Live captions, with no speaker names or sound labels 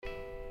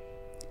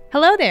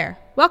Hello there!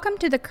 Welcome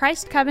to the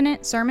Christ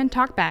Covenant Sermon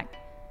Talkback.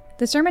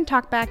 The Sermon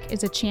Talkback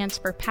is a chance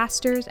for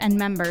pastors and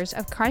members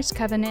of Christ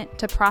Covenant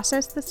to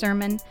process the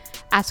sermon,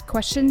 ask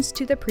questions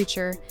to the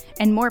preacher,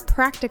 and more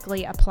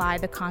practically apply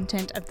the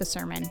content of the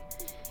sermon.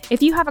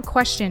 If you have a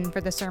question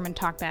for the Sermon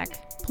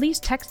Talkback, please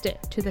text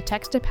it to the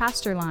Text a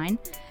Pastor line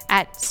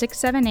at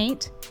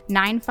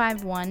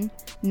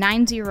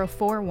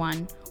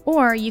 678-951-9041,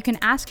 or you can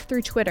ask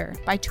through Twitter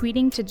by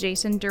tweeting to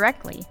Jason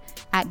directly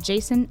at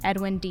Jason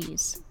Edwin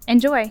Dees.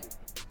 Enjoy!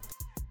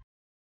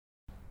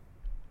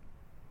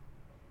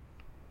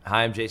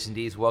 Hi, I'm Jason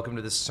Dees. Welcome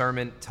to the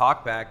Sermon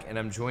Talkback, and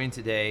I'm joined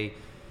today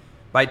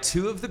by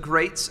two of the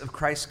greats of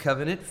Christ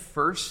Covenant.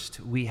 First,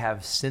 we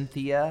have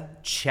Cynthia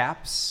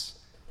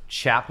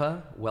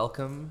Chapa.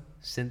 Welcome,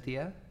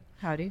 Cynthia.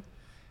 Howdy.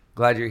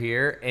 Glad you're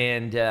here.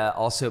 And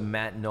also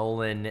Matt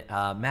Nolan.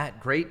 Matt,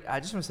 great. I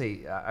just want to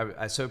say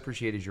I so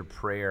appreciated your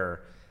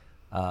prayer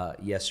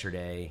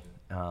yesterday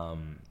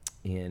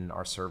in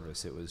our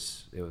service. It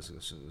was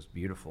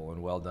beautiful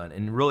and well done,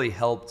 and really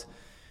helped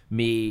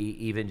me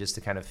even just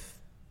to kind of,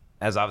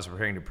 as I was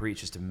preparing to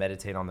preach, just to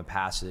meditate on the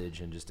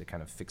passage and just to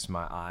kind of fix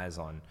my eyes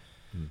on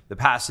the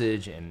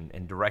passage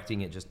and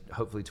directing it just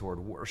hopefully toward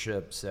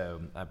worship.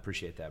 So I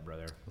appreciate that,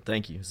 brother. Well,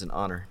 thank you. It's an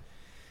honor.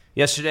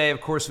 Yesterday,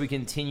 of course, we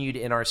continued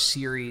in our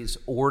series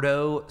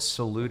Ordo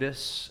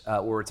Salutis,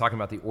 where we're talking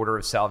about the order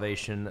of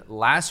salvation.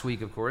 Last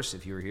week, of course,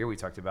 if you were here, we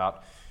talked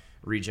about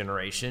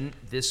regeneration.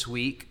 This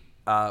week,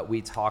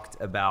 we talked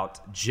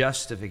about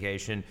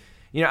justification.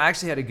 You know, I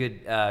actually had a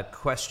good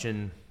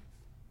question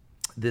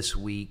this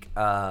week.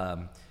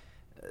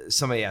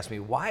 Somebody asked me,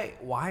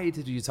 why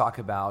did you talk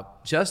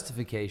about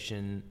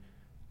justification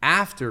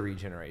after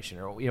regeneration?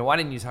 Or, you know, why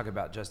didn't you talk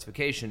about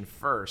justification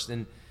first?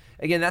 And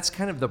again, that's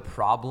kind of the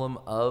problem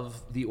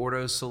of the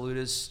Ordo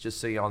Salutis,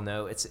 just so y'all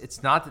know.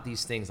 It's not that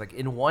these things, like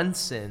in one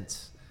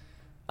sense,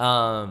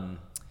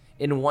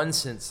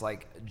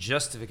 like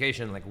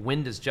justification, like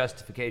when does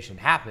justification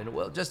happen?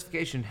 Well,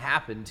 justification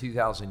happened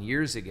 2,000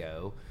 years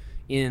ago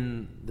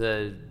in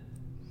the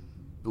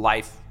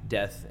life,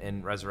 death,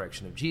 and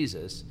resurrection of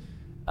Jesus.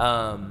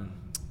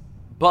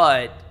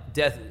 But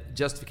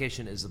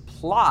justification is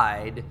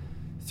applied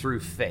through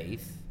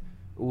faith,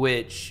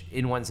 which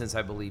in one sense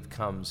I believe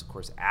comes, of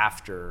course,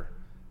 after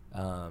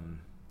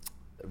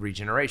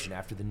regeneration,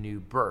 after the new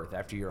birth,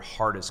 after your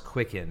heart is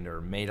quickened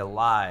or made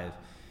alive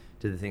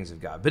to the things of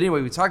God. But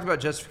anyway, we talked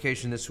about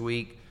justification this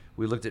week.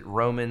 We looked at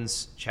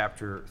Romans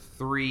chapter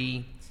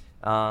 3.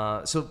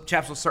 So,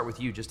 Chaps, let's start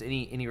with you. Just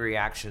any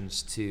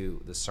reactions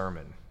to the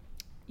sermon?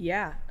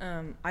 Yeah,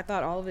 I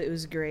thought all of it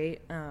was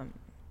great.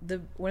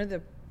 One of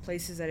the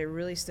places that it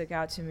really stuck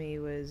out to me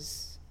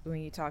was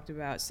when you talked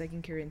about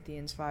 2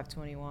 Corinthians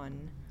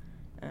 5:21,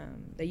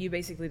 that you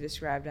basically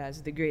described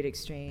as the great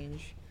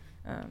exchange,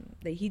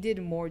 that he did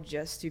more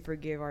just to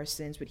forgive our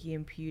sins, but he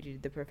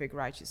imputed the perfect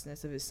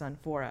righteousness of his son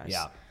for us.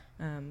 Yeah.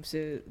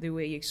 So the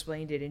way you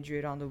explained it and drew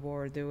it on the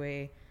board, the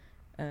way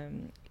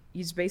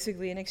it's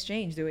basically an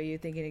exchange, the way you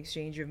think an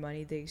exchange of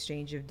money, the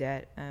exchange of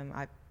debt,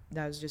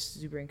 that was just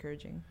super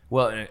encouraging.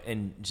 Well,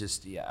 and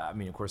just, yeah, I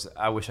mean, of course,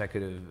 I wish I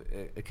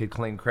could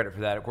claim credit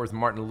for that. Of course,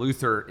 Martin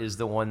Luther is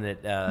the one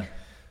that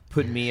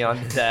put me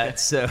onto that.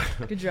 So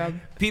good job.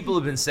 People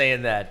have been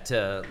saying that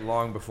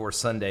long before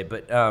Sunday.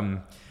 But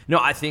no,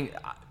 I think,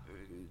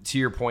 to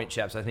your point,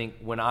 Chaps, I think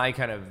when I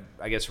kind of,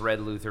 I guess,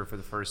 read Luther for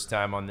the first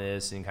time on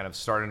this and kind of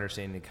started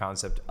understanding the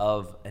concept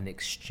of an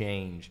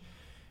exchange,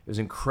 it was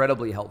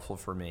incredibly helpful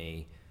for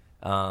me.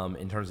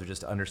 In terms of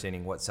just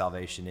understanding what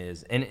salvation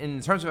is. And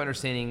in terms of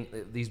understanding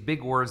these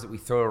big words that we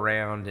throw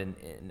around,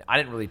 and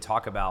I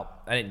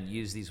didn't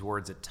use these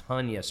words a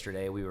ton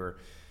yesterday. We were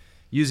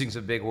using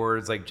some big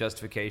words like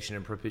justification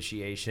and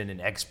propitiation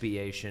and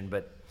expiation,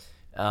 but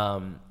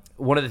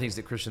one of the things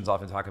that Christians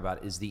often talk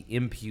about is the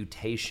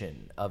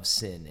imputation of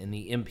sin and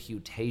the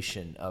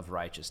imputation of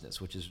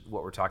righteousness, which is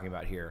what we're talking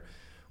about here,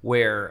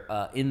 where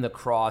in the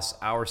cross,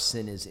 our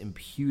sin is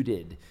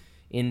imputed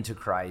into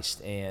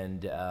Christ,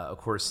 and of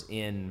course,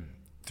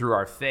 through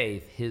our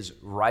faith, his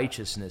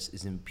righteousness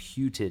is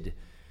imputed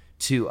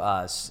to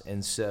us.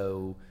 And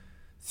so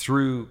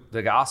through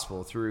the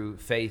gospel, through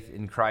faith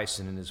in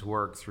Christ and in his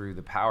work, through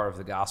the power of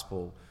the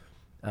gospel,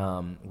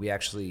 we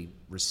actually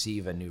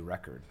receive a new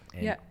record,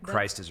 and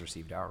Christ has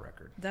received our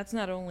record. That's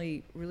not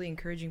only really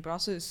encouraging, but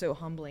also so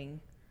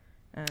humbling.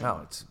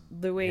 It's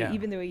the way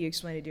you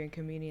explained it during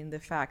communion, the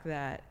fact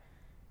that,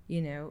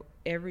 you know,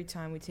 every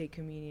time we take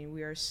communion,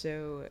 we are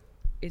so,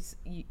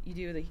 you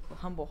do it with a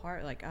humble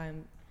heart, like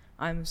I'm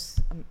a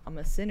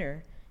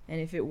sinner,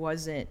 and if it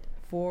wasn't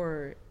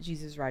for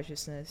Jesus'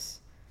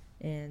 righteousness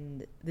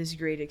and this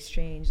great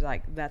exchange,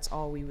 like that's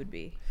all we would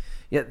be.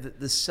 Yeah,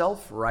 the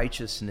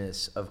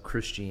self-righteousness of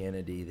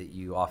Christianity that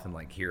you often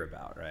like hear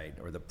about, right,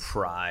 or the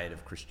pride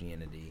of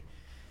Christianity,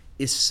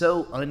 is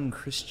so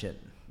un-Christian.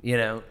 You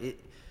know,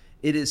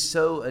 it is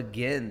so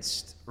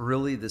against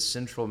really the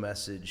central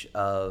message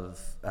of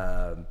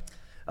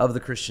of the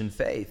Christian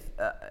faith.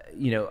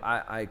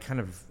 I kind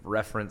of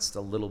referenced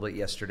a little bit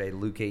yesterday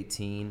Luke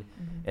 18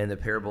 and the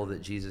parable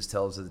that Jesus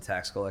tells of the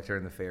tax collector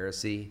and the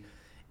Pharisee.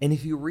 And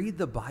if you read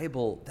the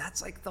Bible,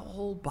 that's like the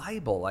whole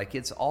Bible. Like,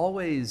 it's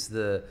always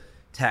the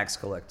tax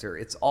collector.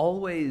 It's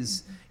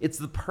always, it's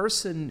the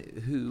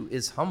person who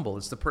is humble.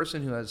 It's the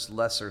person who has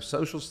lesser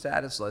social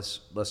status,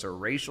 lesser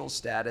racial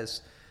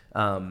status.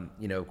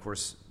 Of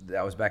course,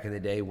 that was back in the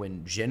day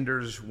when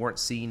genders weren't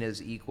seen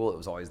as equal. It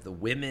was always the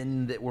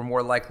women that were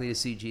more likely to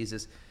see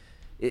Jesus.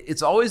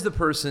 It's always the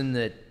person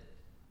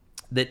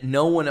that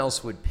no one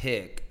else would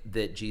pick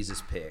that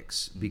Jesus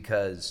picks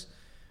because,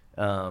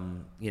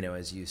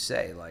 as you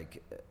say,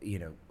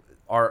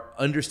 our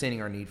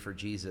understanding our need for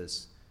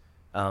Jesus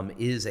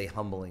is a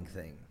humbling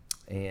thing.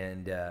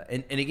 And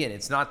again,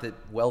 it's not that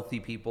wealthy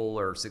people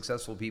or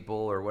successful people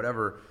or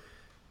whatever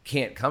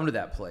can't come to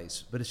that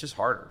place, but it's just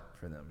harder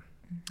for them.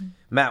 Mm-hmm.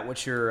 Matt,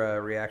 what's your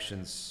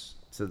reactions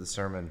to the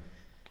sermon?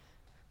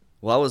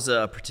 Well, I was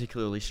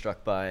particularly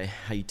struck by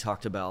how you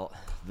talked about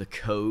the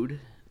code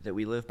that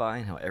we live by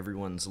and how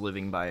everyone's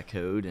living by a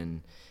code.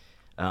 And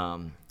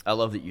I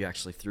love that you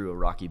actually threw a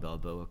Rocky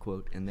Balboa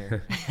quote in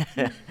there.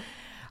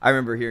 I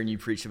remember hearing you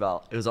preach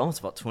about, it was almost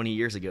about 20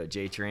 years ago at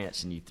J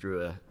Ranch, and you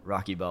threw a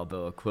Rocky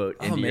Balboa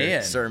quote into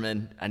your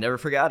sermon. I never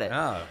forgot it.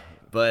 Oh,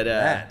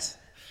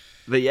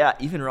 But yeah,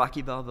 even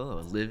Rocky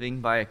Balboa,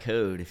 living by a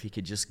code, if he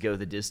could just go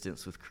the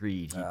distance with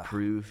Creed, he'd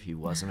prove he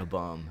wasn't a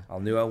bum. I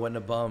knew I wasn't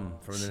a bum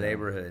from the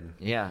neighborhood.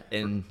 Yeah,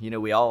 and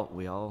we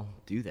all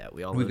do that.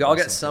 We all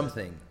got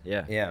something.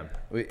 Yeah.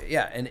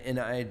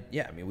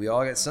 We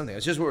all got something.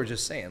 It's just what we're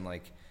just saying.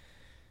 Like,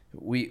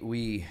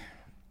 we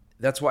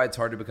that's why it's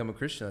hard to become a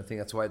Christian. I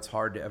think that's why it's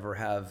hard to ever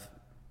have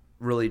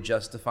really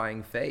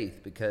justifying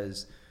faith,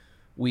 because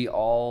we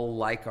all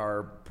like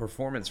our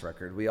performance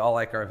record. We all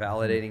like our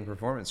validating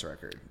performance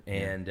record.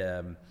 And,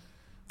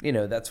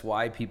 that's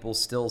why people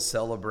still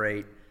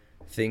celebrate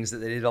things that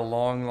they did a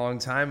long, long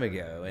time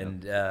ago.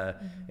 And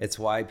it's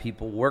why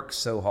people work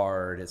so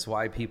hard. It's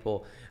why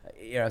people,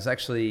 I was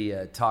actually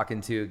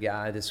talking to a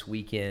guy this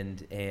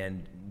weekend,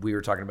 and we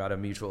were talking about a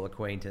mutual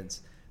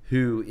acquaintance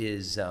who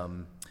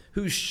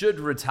should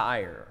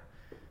retire.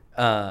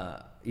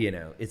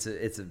 It's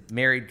a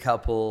married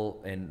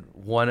couple, and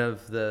one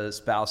of the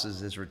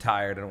spouses is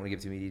retired. I don't want to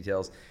give too many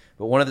details,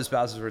 but one of the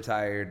spouses is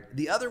retired.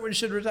 The other one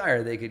should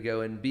retire. They could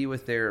go and be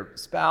with their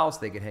spouse.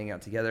 They could hang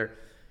out together.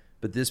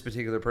 But this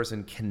particular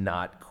person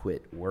cannot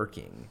quit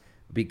working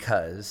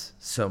because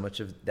so much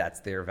of that's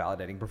their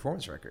validating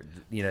performance record.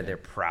 They're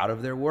proud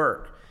of their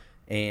work,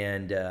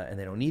 and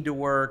they don't need to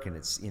work, and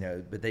it's,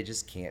 but they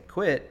just can't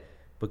quit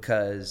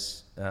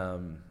because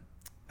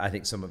I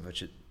think some of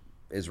it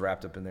is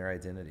wrapped up in their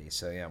identity.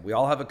 So yeah, we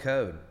all have a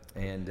code,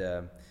 and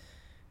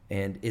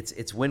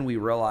it's when we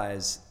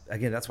realize,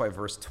 again, that's why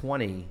verse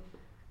 20,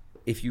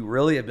 if you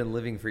really have been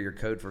living for your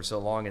code for so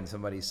long and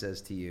somebody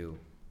says to you,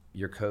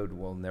 your code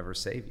will never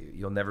save you,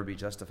 you'll never be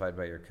justified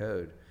by your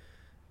code,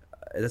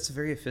 that's a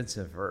very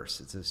offensive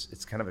verse.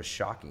 It's kind of a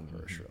shocking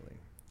verse, really.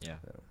 Yeah.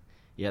 So.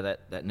 Yeah,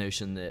 that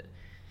notion that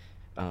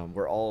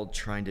we're all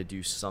trying to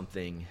do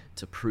something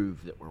to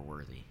prove that we're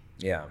worthy.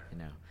 Yeah.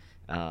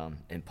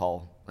 And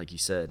Paul, like you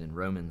said, in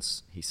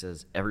Romans, he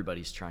says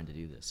everybody's trying to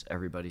do this.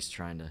 Everybody's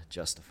trying to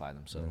justify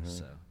themselves.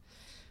 So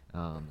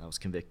that was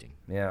convicting.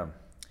 Yeah.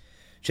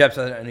 Chaps,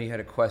 I know you had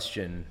a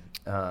question.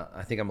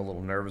 I think I'm a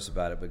little nervous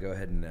about it, but go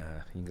ahead and you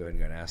can go ahead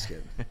and ask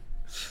it.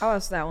 I'll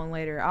ask that one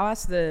later. I'll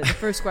ask the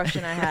first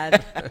question I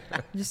had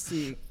just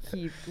to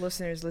keep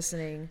listeners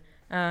listening.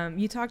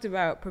 You talked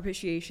about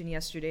propitiation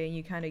yesterday, and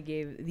you kind of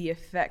gave the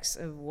effects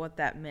of what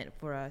that meant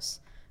for us.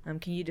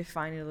 Can you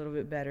define it a little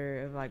bit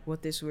better of like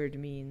what this word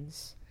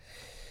means?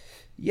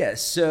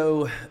 Yes.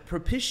 So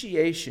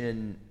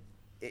propitiation,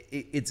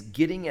 it's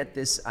getting at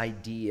this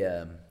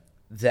idea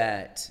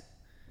that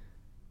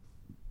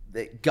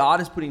God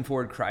is putting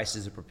forward Christ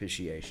as a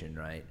propitiation,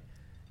 right?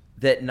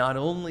 That not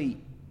only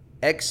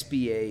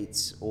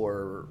expiates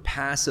or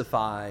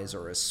pacifies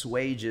or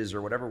assuages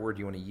or whatever word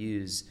you want to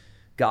use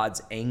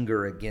God's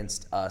anger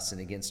against us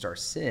and against our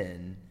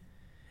sin,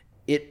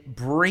 it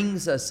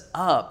brings us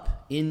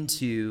up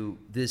into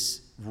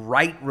this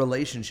right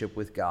relationship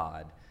with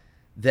God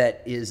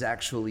that is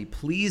actually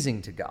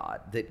pleasing to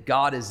God, that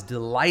God is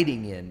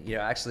delighting in.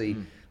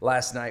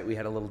 Last night we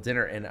had a little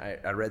dinner, and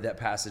I read that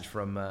passage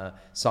from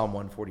Psalm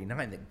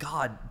 149, that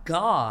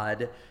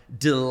God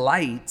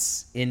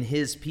delights in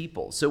his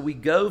people. So we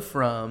go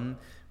from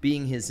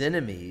being his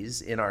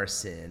enemies in our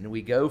sin,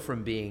 we go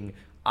from being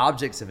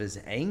objects of his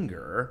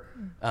anger,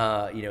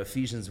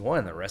 Ephesians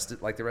 1, the rest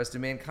of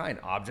mankind,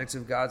 objects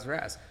of God's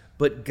wrath.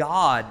 But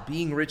God,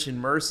 being rich in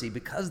mercy,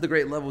 because of the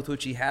great love with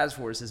which he has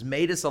for us, has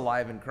made us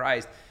alive in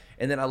Christ.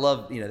 And then I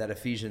love, that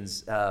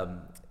Ephesians 2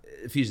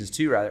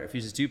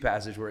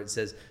 passage where it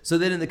says, so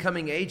that in the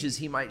coming ages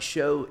he might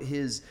show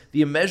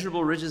the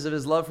immeasurable riches of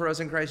his love for us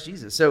in Christ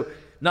Jesus. So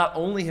not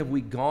only have we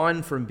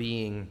gone from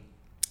being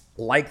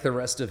like the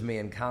rest of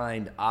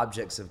mankind,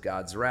 objects of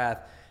God's wrath,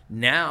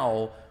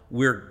 now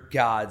we're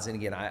God's. And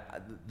again,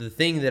 the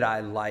thing that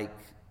I like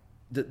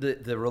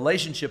the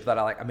relationship that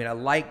I like. I mean, I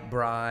like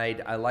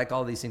bride, I like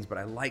all these things, but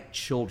I like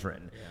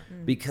children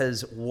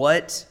because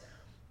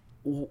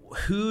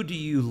who do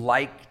you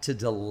like to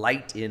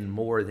delight in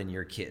more than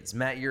your kids?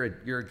 Matt, you're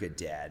a good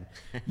dad.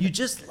 You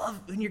just love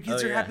when your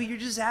kids are happy. You're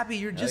just happy.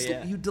 You're just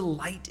you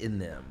delight in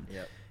them.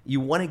 Yep. You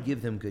want to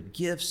give them good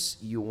gifts.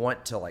 You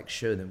want to like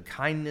show them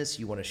kindness.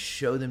 You want to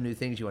show them new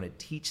things. You want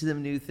to teach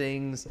them new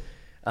things.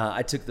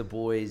 I took the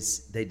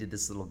boys. They did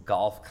this little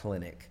golf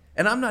clinic,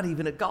 and I'm not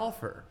even a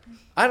golfer.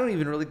 I don't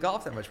even really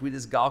golf that much. We did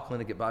this golf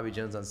clinic at Bobby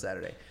Jones on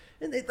Saturday,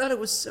 and they thought it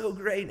was so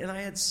great, and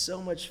I had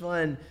so much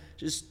fun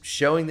just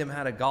showing them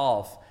how to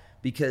golf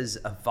because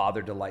a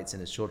father delights in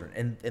his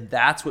children. And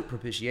that's what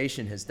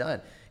propitiation has done.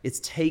 It's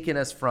taken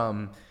us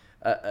from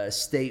a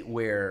state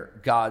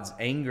where God's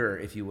anger,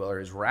 if you will, or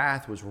his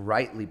wrath was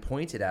rightly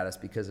pointed at us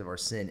because of our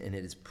sin, and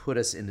it has put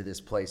us into this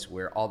place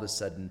where all of a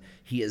sudden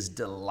he is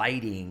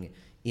delighting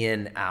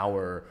in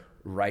our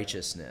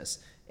righteousness.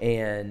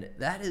 And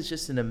that is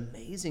just an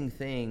amazing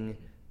thing.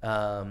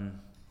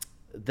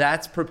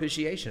 That's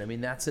propitiation. I mean,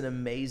 that's an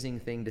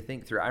amazing thing to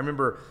think through. I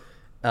remember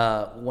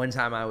one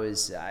time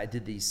I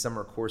did these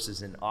summer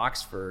courses in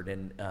Oxford,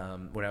 and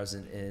when I was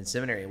in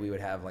seminary, we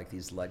would have like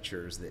these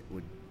lecturers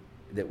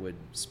that would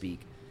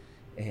speak,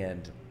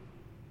 and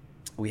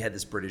we had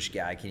this British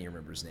guy, I can't even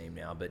remember his name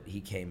now, but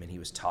he came and he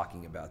was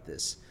talking about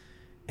this,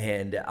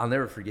 and I'll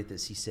never forget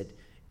this. He said,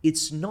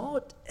 "It's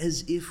not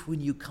as if when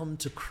you come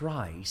to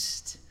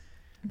Christ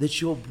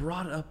that you're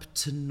brought up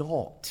to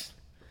naught."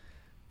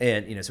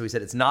 And so he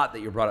said, "It's not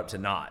that you're brought up to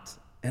naught."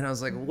 And I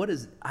was like,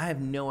 I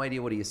have no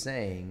idea what he is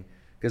saying.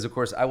 Because, of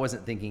course, I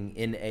wasn't thinking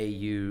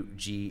N-A-U-G-H-T.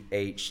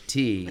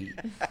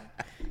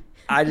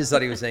 I just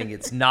thought he was saying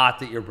it's not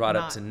that you're brought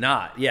up to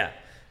not. Yeah.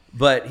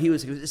 But he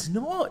goes, it's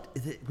not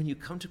that when you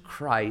come to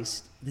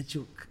Christ that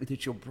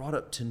you're brought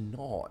up to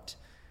naught.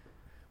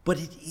 But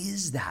it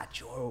is that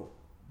you're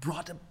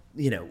brought up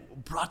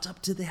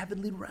to the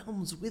heavenly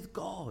realms with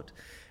God.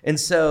 And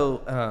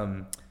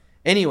so,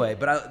 anyway,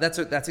 but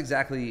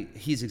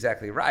he's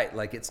exactly right.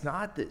 Like, it's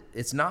not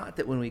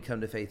that when we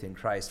come to faith in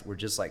Christ, we're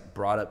just like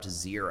brought up to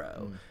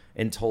zero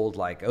and told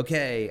like,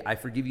 okay, I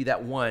forgive you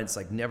that once,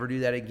 like never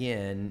do that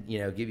again,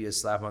 give you a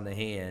slap on the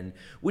hand,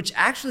 which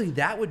actually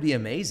that would be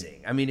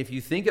amazing. I mean, if you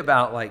think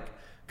about like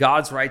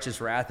God's righteous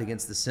wrath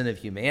against the sin of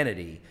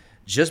humanity,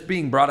 just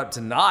being brought up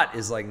to naught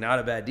is like not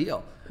a bad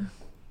deal.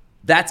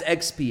 That's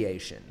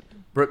expiation.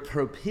 But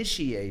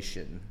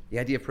propitiation, the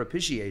idea of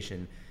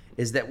propitiation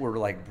is that we're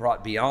like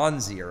brought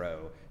beyond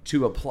zero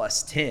to a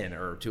plus 10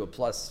 or to a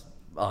plus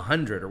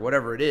 100 or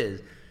whatever it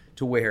is,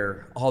 to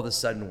where all of a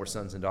sudden we're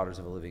sons and daughters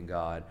of a living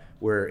God,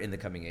 where in the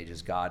coming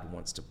ages God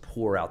wants to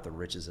pour out the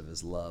riches of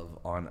his love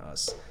on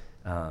us.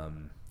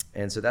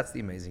 And so that's the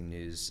amazing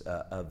news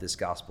of this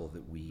gospel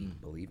that we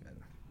believe in.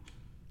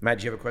 Matt,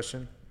 do you have a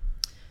question?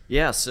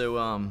 Yeah, so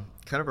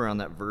kind of around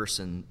that verse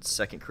in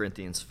 2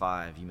 Corinthians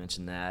 5, you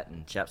mentioned that,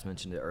 and Chaps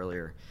mentioned it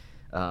earlier,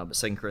 but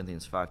 2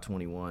 Corinthians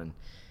 5:21,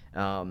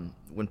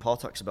 when Paul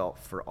talks about,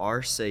 for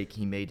our sake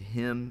he made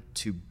him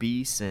to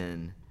be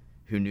sin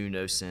who knew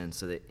no sin,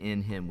 so that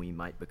in him we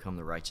might become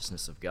the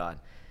righteousness of God.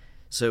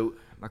 So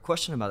my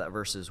question about that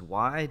verse is,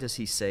 why does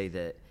he say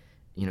that,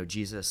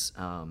 Jesus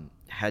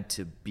had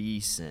to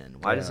be sin?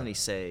 Why doesn't he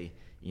say,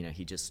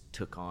 he just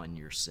took on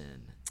your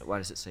sin? Why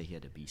does it say he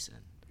had to be sin?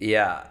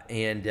 Yeah,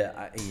 and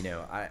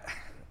I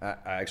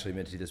actually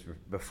meant to do this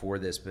before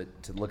this,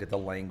 but to look at the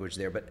language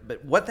there.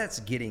 But what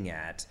that's getting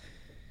at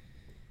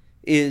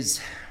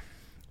is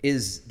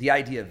the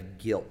idea of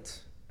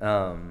guilt.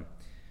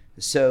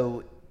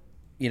 So,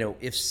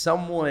 if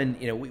someone,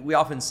 we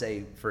often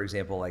say, for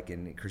example, like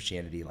in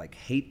Christianity, like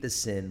hate the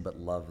sin but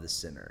love the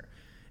sinner.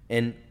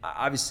 And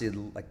obviously,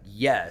 like,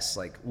 yes,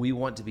 like we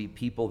want to be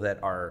people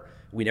that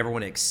we never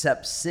want to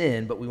accept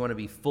sin, but we want to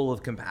be full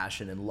of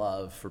compassion and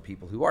love for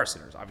people who are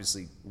sinners.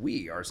 Obviously,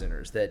 we are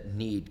sinners that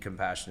need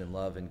compassion and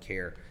love and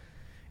care.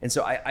 And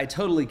so I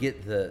totally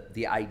get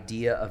the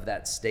idea of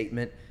that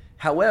statement.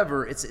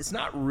 However, it's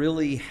not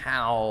really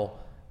how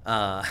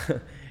like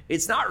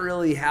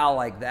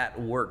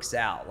that works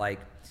out. Like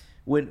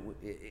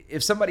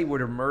if somebody were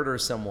to murder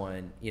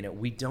someone,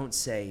 we don't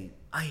say,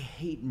 I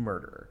hate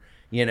murder.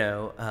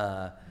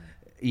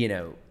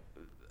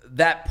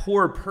 That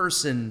poor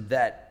person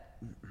that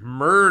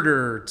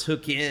murder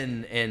took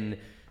in and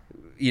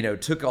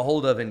took a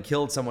hold of and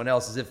killed someone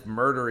else, as if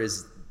murder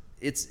is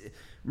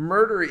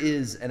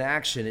an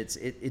action.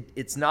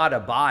 It's not a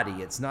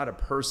body. It's not a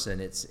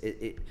person.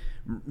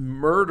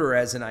 Murder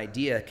as an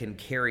idea can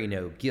carry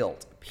no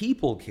guilt.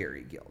 People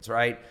carry guilt,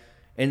 right?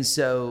 And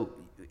so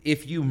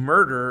if you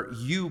murder,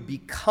 you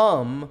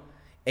become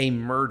a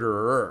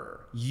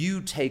murderer.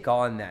 You take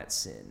on that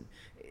sin.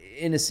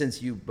 In a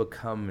sense, you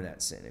become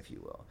that sin, if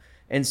you will.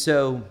 And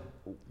so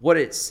what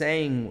it's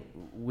saying,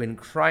 when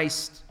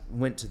Christ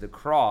went to the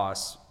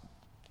cross,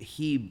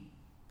 he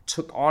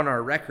took on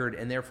our record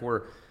and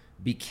therefore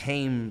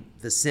became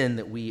the sin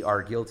that we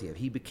are guilty of.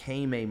 He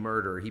became a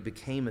murderer. He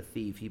became a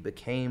thief. He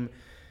became,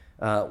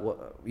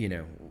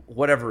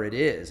 whatever it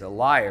is, a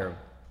liar.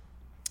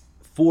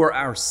 For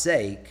our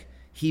sake,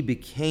 he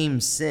became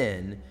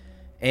sin.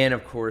 And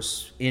of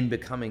course, in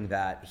becoming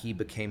that, he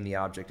became the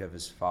object of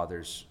his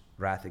Father's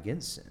wrath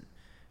against sin,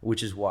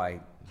 which is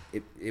why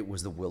it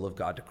was the will of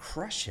God to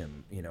crush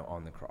him,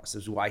 on the cross. It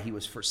was why he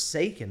was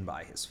forsaken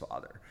by his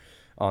Father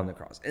on the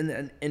cross.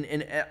 And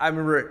I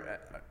remember,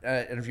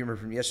 I don't know if you remember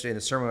from yesterday in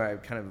the sermon,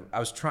 I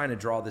was trying to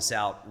draw this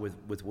out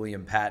with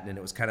William Patton, and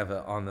it was kind of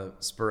a on the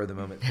spur of the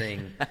moment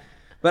thing.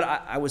 But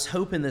I was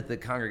hoping that the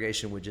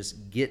congregation would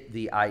just get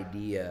the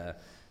idea,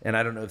 and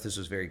I don't know if this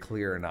was very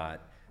clear or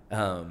not,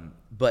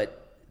 but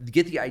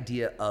get the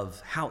idea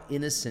of how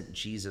innocent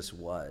Jesus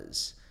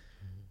was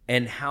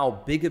and how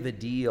big of a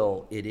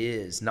deal it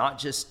is. Not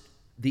just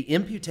the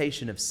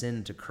imputation of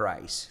sin to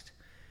Christ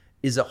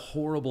is a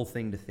horrible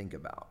thing to think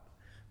about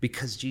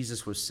because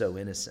Jesus was so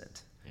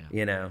innocent.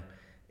 Yeah.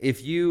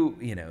 If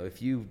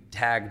you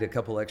tagged a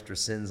couple extra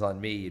sins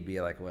on me, you'd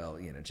be like, well,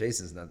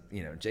 Jason's not,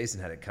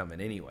 Jason had it coming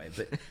anyway.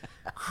 But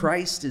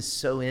Christ is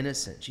so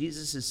innocent.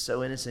 Jesus is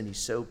so innocent. He's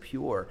so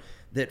pure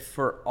that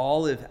for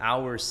all of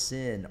our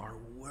sin, our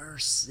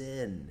worst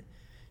sin,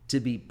 to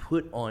be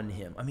put on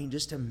him. I mean,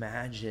 just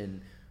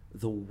imagine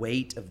the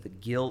weight of the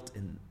guilt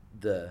and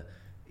the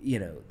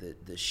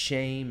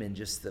shame and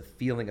just the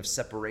feeling of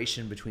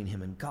separation between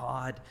him and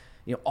God.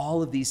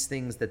 All of these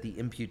things that the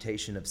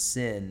imputation of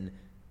sin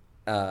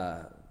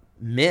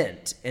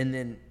meant, and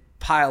then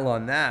pile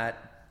on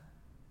that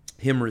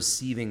him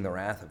receiving the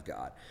wrath of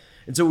God.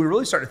 And so we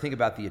really start to think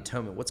about the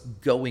atonement. What's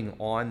going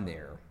on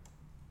there?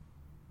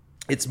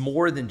 It's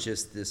more than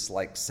just this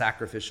like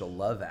sacrificial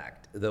love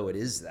act, though it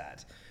is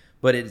that.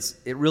 But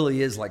it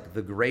really is like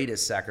the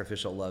greatest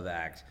sacrificial love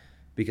act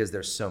because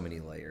there's so many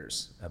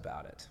layers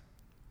about it.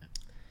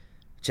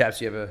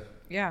 Chaps, you have a...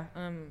 Yeah.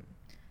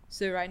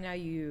 So right now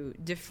you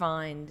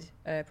defined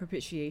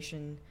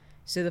propitiation.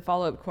 So the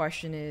follow-up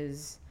question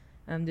is,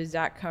 does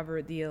that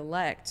cover the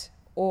elect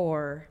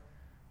or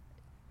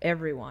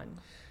everyone?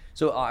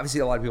 So obviously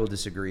a lot of people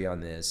disagree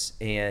on this,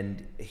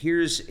 and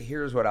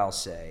here's what I'll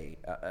say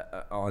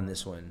on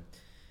this one.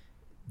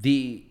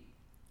 The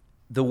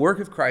work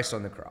of Christ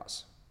on the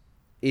cross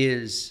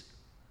is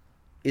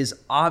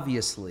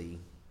obviously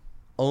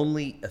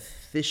only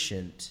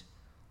efficient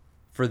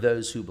for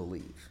those who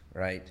believe,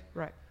 right?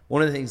 Right.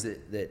 One of the things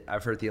that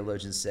I've heard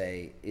theologians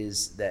say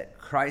is that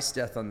Christ's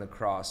death on the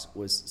cross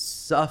was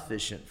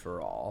sufficient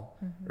for all,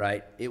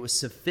 right? It was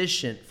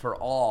sufficient for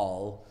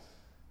all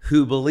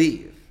who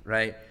believe,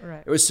 right?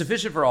 Right. It was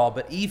sufficient for all,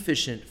 but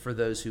efficient for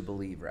those who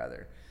believe,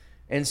 rather.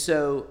 And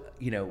so,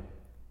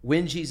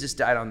 when Jesus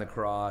died on the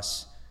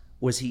cross,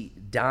 was he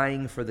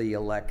dying for the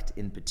elect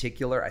in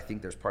particular? I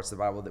think there's parts of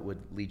the Bible that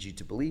would lead you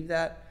to believe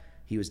that.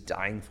 He was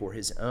dying for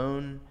his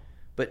own,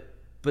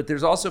 but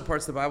there's also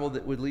parts of the Bible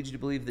that would lead you to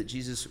believe that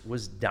Jesus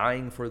was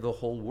dying for the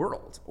whole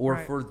world or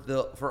right.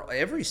 for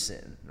every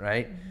sin,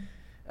 right?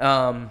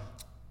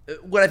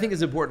 What I think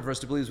is important for us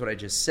to believe is what I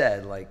just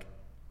said. Like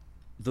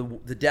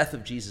the death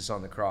of Jesus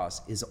on the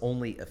cross is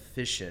only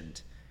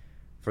efficient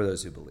for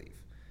those who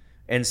believe.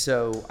 And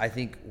so I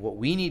think what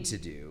we need to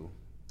do,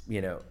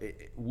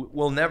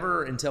 we'll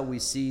never, until we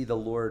see the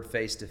Lord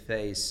face to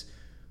face,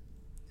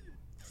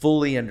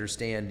 fully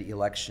understand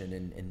election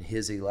and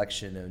his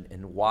election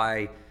and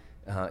why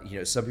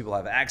some people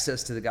have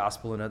access to the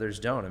gospel and others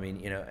don't. I mean,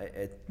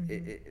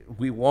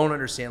 we won't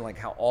understand like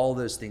how all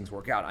those things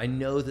work out. I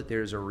know that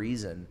there's a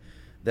reason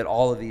that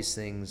all of these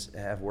things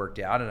have worked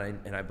out,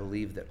 and I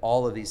believe that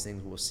all of these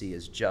things we'll see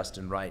as just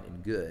and right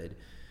and good.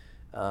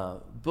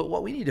 But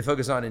what we need to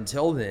focus on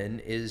until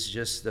then is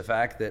just the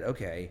fact that,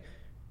 okay,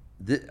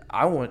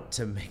 I want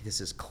to make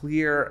this as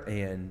clear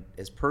and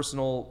as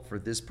personal for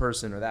this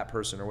person or that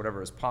person or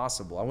whatever as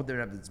possible. I want them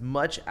to have as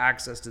much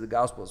access to the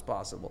gospel as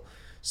possible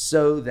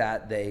so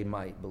that they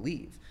might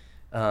believe.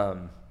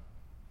 And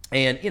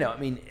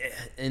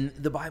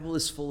the Bible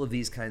is full of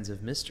these kinds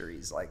of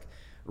mysteries, like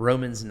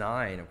Romans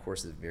 9, of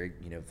course, is a very,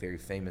 very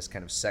famous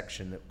kind of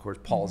section that, of course,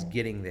 Paul's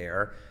getting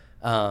there.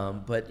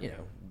 But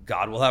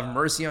God will have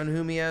mercy on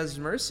whom he has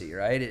mercy,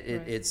 right?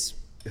 It's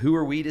who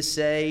are we to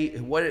say,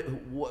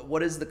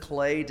 what is the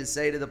clay to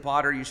say to the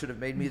potter, you should have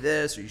made me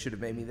this or you should have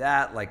made me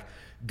that? Like,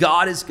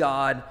 God is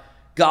God,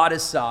 God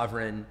is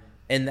sovereign,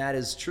 and that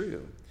is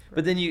true.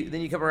 But then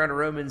you come around to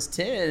Romans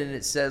 10 and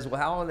it says, well,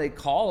 how will they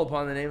call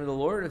upon the name of the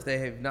Lord if they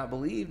have not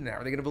believed? And how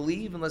are they going to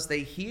believe unless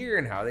they hear?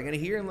 And how are they going to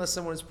hear unless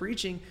someone is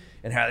preaching?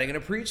 And how are they going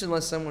to preach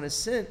unless someone is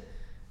sent?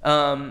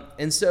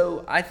 And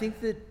so I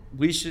think that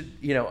we should,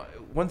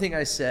 one thing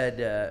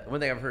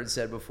I've heard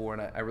said before,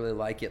 and I really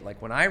like it,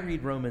 like when I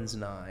read Romans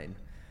 9,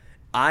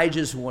 I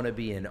just want to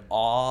be in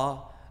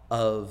awe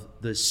of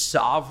the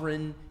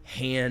sovereign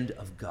hand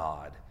of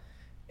God.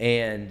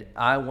 And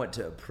I want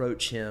to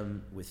approach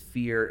him with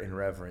fear and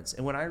reverence.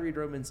 And when I read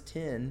Romans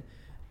 10,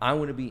 I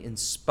want to be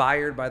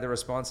inspired by the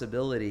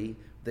responsibility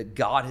that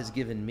God has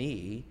given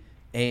me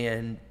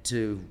and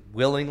to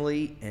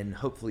willingly and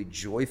hopefully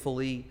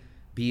joyfully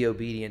be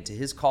obedient to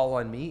his call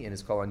on me and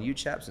his call on you,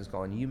 chaps, and his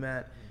call on you,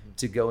 Matt,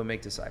 to go and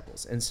make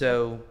disciples. And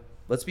so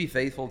let's be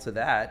faithful to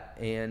that.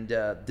 And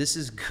this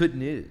is good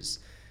news.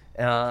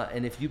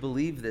 And if you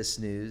believe this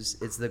news,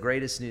 it's the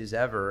greatest news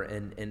ever.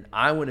 And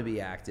I want to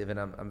be active, and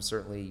I'm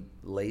certainly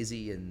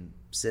lazy and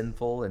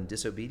sinful and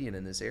disobedient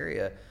in this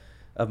area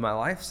of my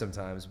life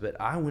sometimes, but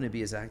I want to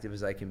be as active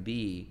as I can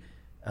be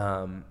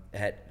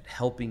at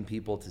helping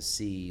people to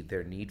see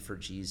their need for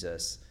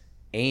Jesus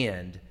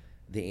and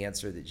the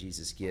answer that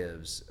Jesus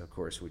gives, of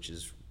course, which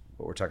is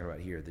what we're talking about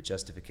here, the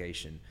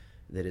justification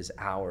that is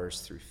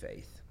ours through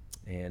faith.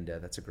 And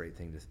that's a great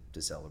thing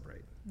to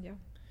celebrate. Yeah.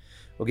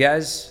 Well,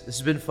 guys, this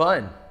has been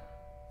fun.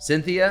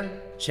 Cynthia,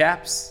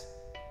 Chaps,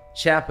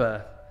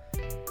 Chappa,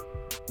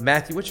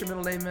 Matthew, what's your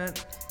middle name,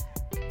 Matt?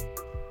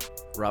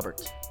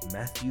 Robert.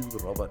 Matthew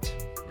Robert.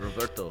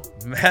 Roberto.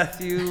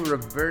 Matthew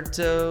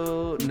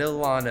Roberto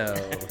Nolano.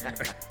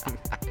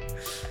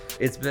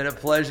 It's been a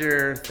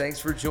pleasure. Thanks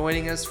for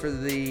joining us for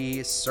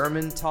the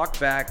Sermon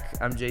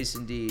Talkback. I'm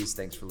Jason Dees.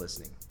 Thanks for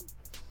listening.